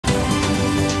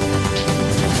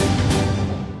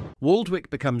Waldwick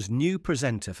becomes new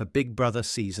presenter for Big Brother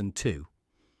Season 2.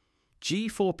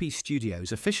 G4p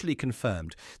Studios officially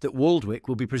confirmed that Waldwick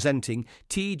will be presenting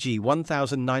TG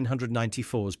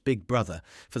 1994's Big Brother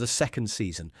for the second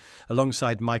season,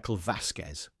 alongside Michael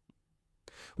Vasquez.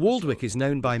 Waldwick is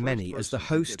known by many as the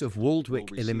host of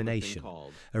Waldwick Elimination,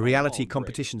 a reality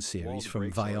competition series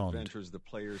from Viond.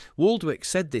 Waldwick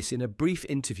said this in a brief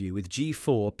interview with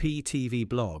G4p TV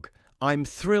blog. "I'm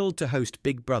thrilled to host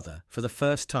Big Brother for the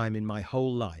first time in my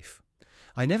whole life.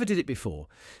 I never did it before,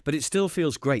 but it still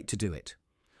feels great to do it.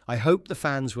 I hope the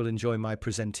fans will enjoy my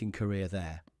presenting career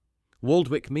there."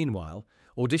 Waldwick, meanwhile,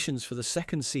 auditions for the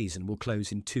second season will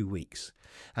close in 2 weeks,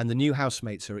 and the new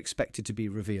housemates are expected to be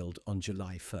revealed on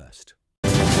July 1st.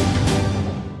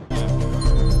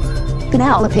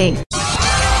 Penelope.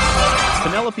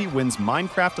 Penelope wins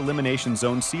Minecraft Elimination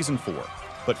Zone Season 4,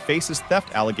 but faces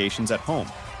theft allegations at home.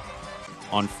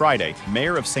 On Friday,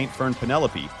 Mayor of St. Fern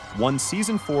Penelope won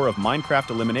Season 4 of Minecraft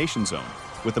Elimination Zone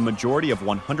with a majority of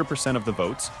 100% of the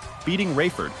votes, beating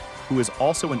Rayford, who is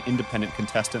also an independent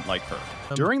contestant like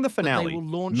her. During the finale,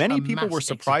 many people were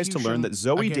surprised to learn that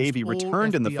Zoe Davy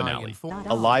returned in the finale,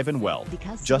 alive and well,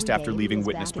 just after leaving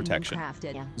witness protection.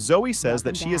 Zoe says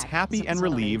that she is happy and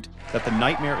relieved that the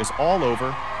nightmare is all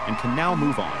over and can now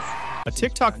move on. A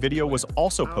TikTok video was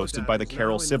also posted by the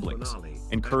Carroll siblings,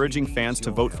 encouraging fans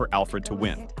to vote for Alfred to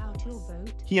win.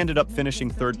 He ended up finishing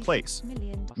 3rd place.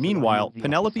 Meanwhile,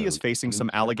 Penelope is facing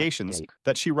some allegations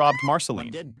that she robbed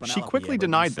Marceline. She quickly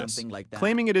denied this,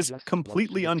 claiming it is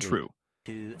completely untrue,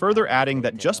 further adding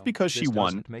that just because she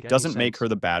won doesn't make her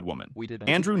the bad woman.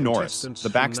 Andrew Norris, the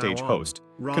backstage host,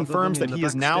 confirms that he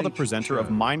is now the presenter of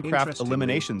Minecraft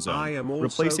Elimination Zone,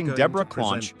 replacing Deborah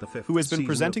Claunch, who has been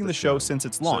presenting the show since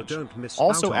its launch,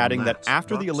 also adding that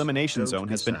after the Elimination Zone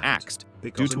has been axed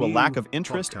due to a lack of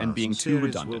interest and being too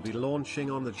redundant.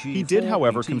 He did,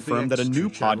 however, confirm that a new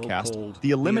podcast, the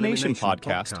Elimination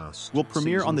Podcast, will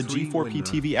premiere on the G4p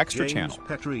TV Extra channel,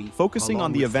 focusing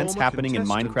on the events happening in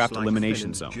Minecraft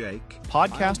Elimination Zone.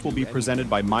 Podcast will be presented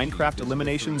by Minecraft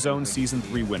Elimination Zone Season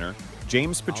 3 winner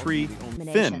James Petrie,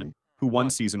 Finn, who won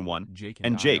Season 1,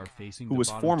 and Jake, who was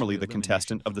formerly the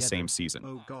contestant of the same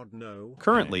season.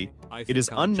 Currently, it is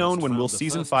unknown when will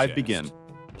Season 5 begin,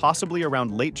 possibly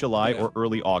around late July or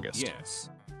early August.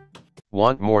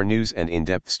 Want more news and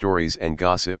in-depth stories and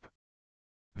gossip?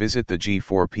 Visit the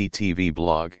G4p TV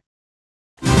blog.